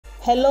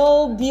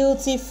Hello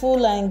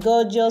beautiful and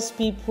gorgeous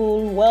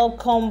people,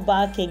 welcome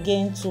back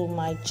again to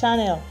my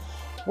channel.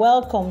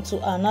 Welcome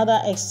to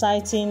another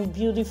exciting,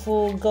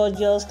 beautiful,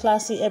 gorgeous,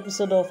 classy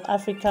episode of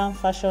African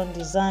Fashion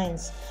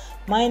Designs.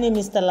 My name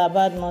is Stella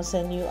Badmus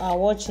and you are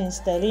watching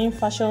Styles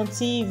Fashion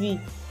TV,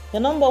 the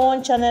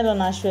 #1 channel on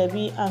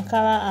Asoebi,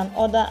 Ankara and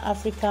other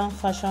African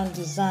fashion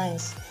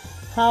designs.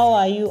 How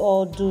are you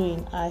all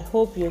doing? I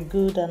hope you're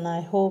good and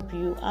I hope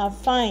you are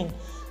fine.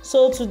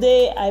 So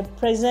today I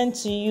present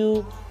to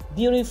you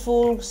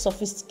beautiful,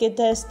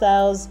 sophisticated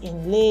styles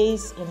in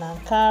lace, in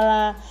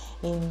Ankara,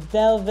 in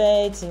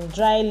velvet, in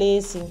dry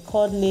lace, in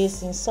cord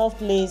lace, in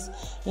soft lace,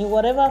 in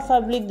whatever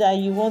fabric that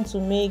you want to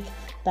make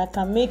that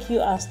can make you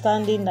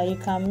outstanding, that you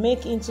can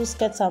make into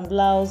skirts and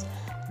blouse,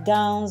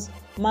 gowns,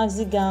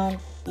 maxi gown,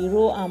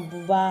 Iro and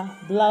Buba,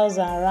 blouse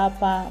and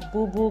wrapper,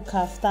 Boubou,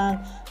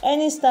 Kaftan,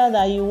 any style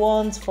that you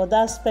want for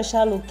that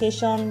special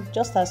occasion,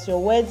 just as your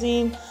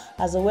wedding,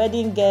 as a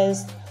wedding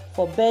guest,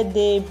 for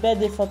birthday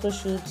photo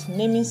shoot,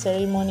 naming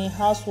ceremony,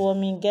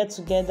 housewarming, get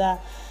together,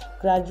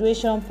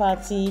 graduation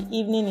party,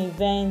 evening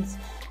events.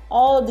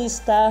 All this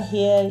style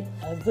here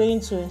are going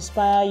to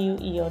inspire you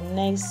in your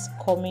next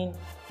coming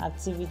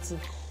activity.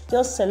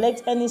 Just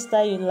select any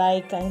style you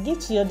like and give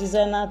to your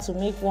designer to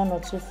make one or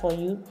two for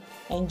you.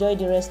 Enjoy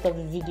the rest of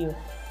the video.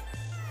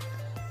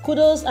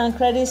 Kudos and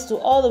credits to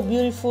all the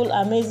beautiful,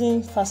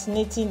 amazing,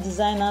 fascinating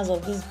designers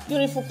of these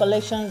beautiful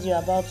collections you're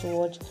about to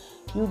watch.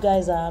 You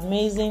guys are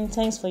amazing.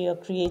 Thanks for your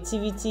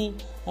creativity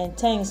and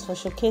thanks for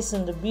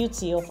showcasing the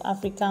beauty of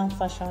African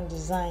fashion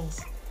designs.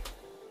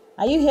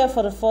 Are you here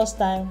for the first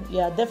time?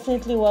 You are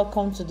definitely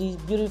welcome to this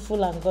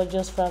beautiful and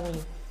gorgeous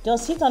family.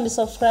 Just hit on the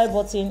subscribe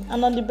button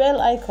and on the bell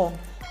icon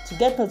to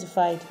get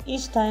notified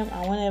each time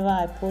and whenever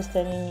I post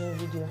any new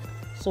video.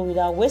 So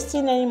without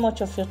wasting any much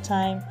of your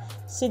time,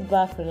 sit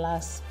back,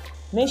 relax.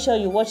 Make sure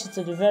you watch it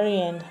to the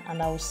very end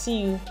and I will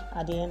see you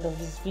at the end of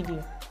this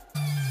video.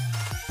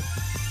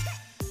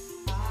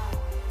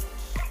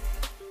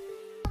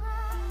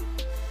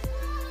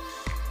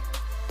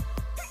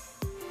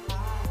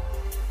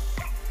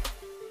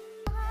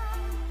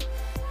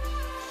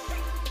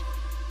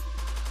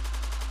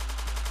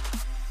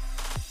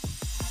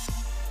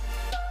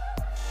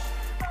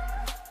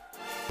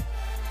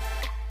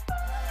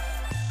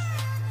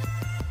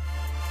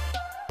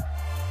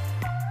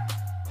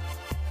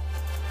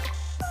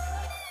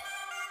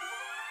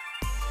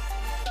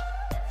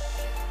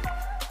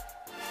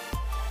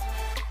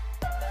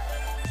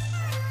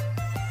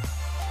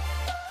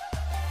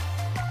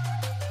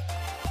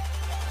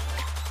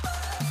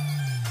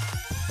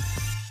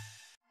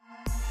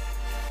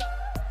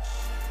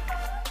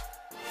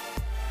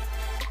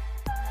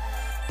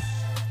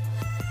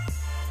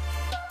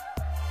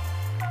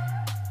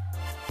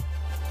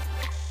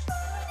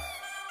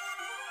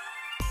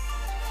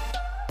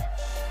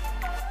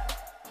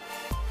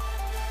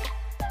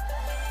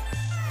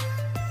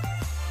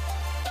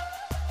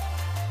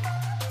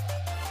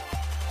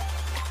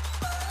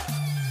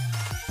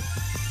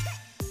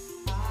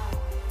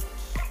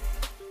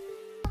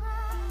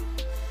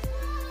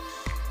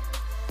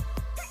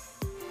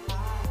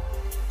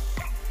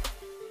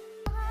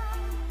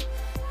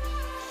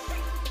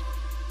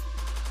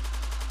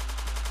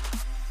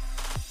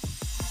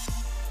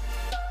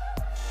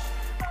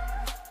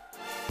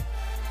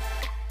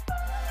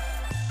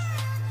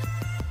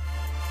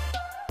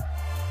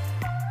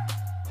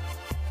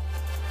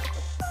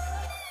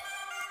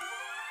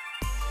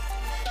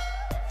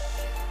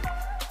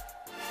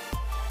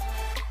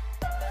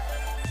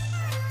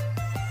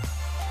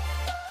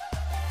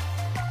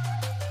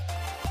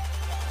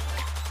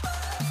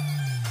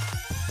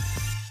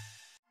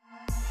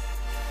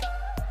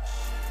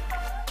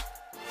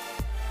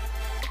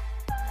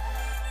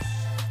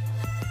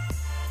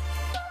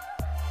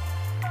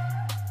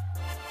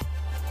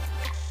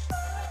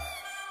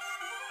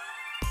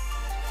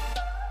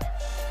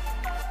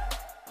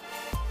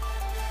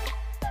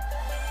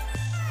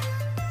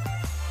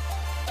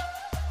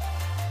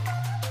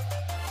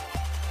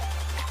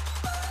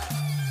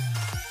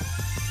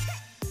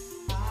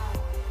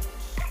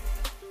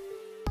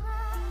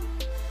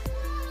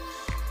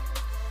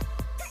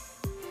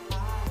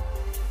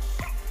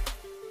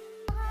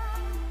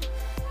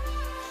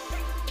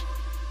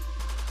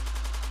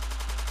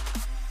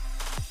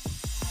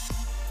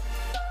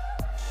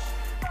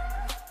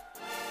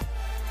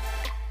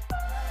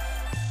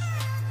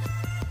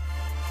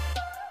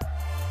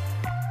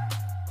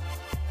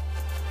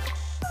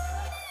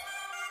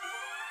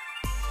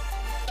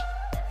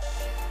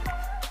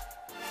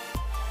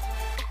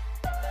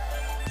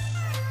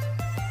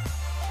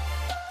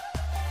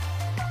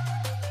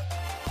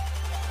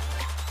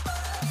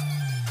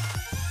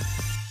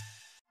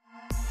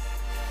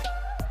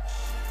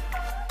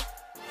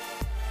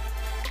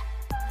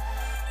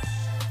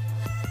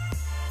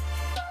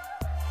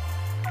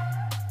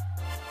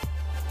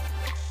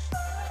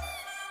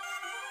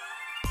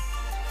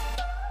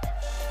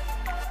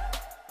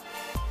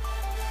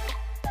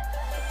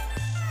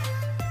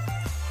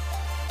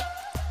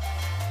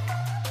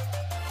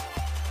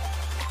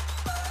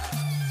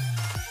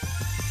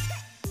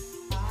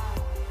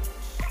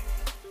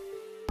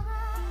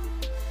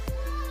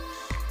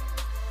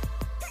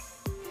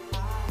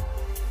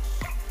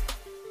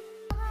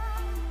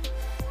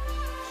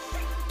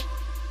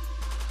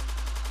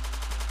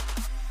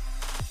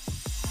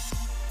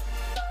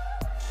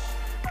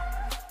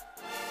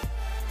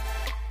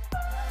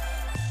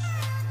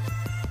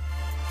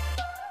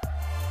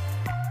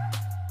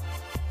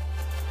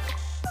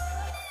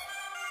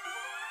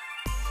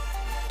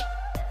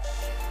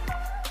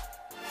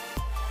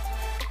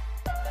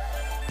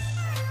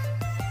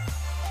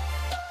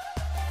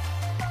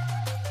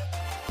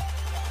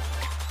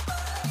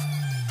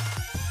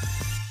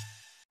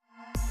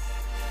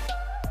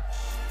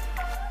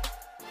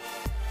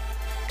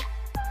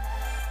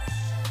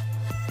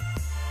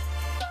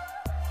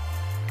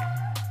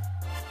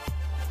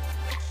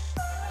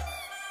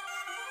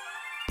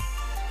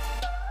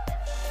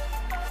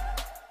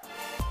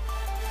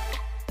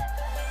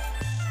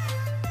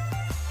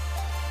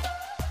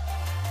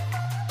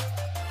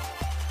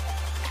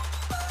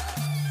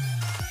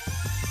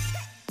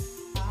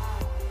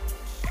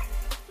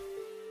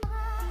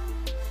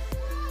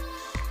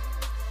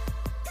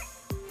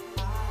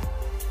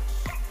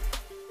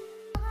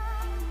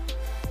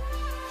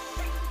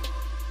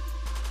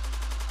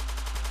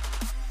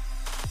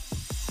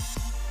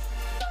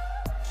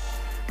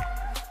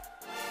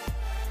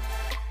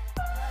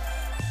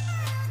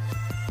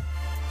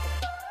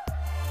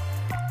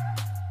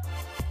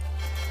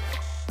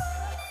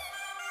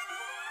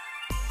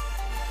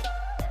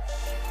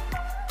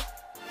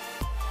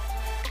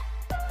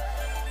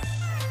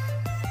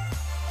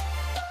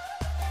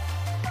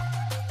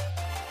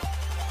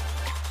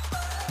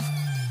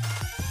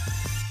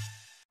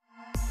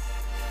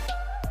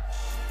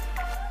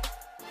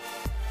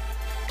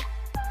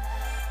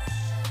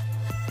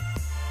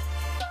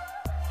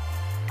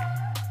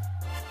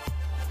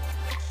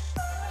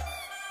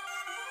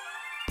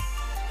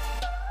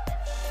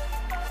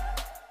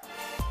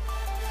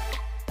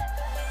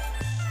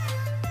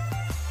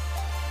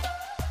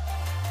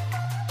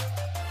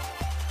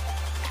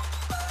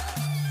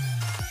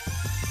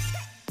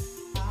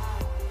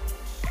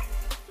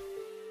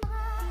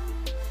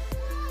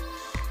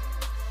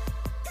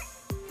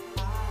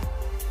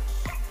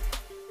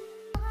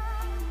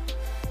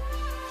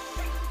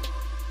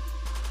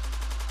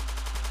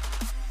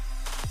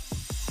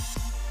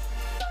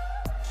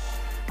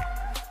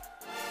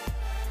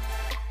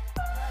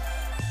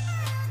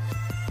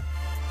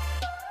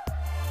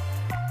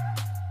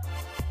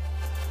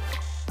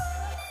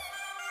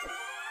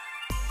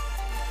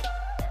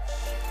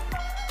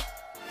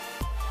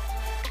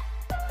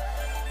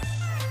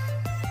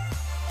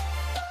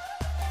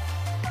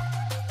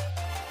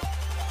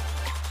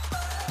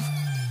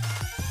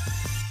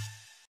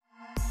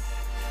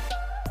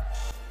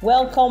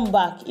 Welcome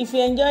back. If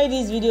you enjoyed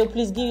this video,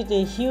 please give it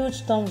a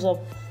huge thumbs up.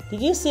 Did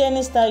you see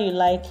any style you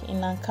like in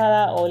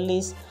Ankara or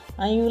lace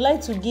and you would like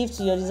to give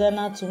to your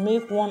designer to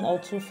make one or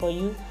two for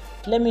you?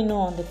 Let me know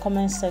on the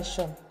comment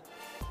section.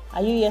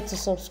 Are you yet to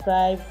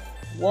subscribe?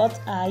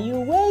 What are you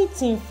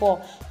waiting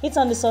for? Hit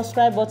on the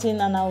subscribe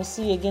button and I will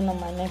see you again on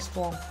my next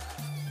one.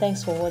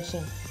 Thanks for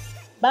watching.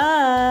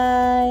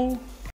 Bye.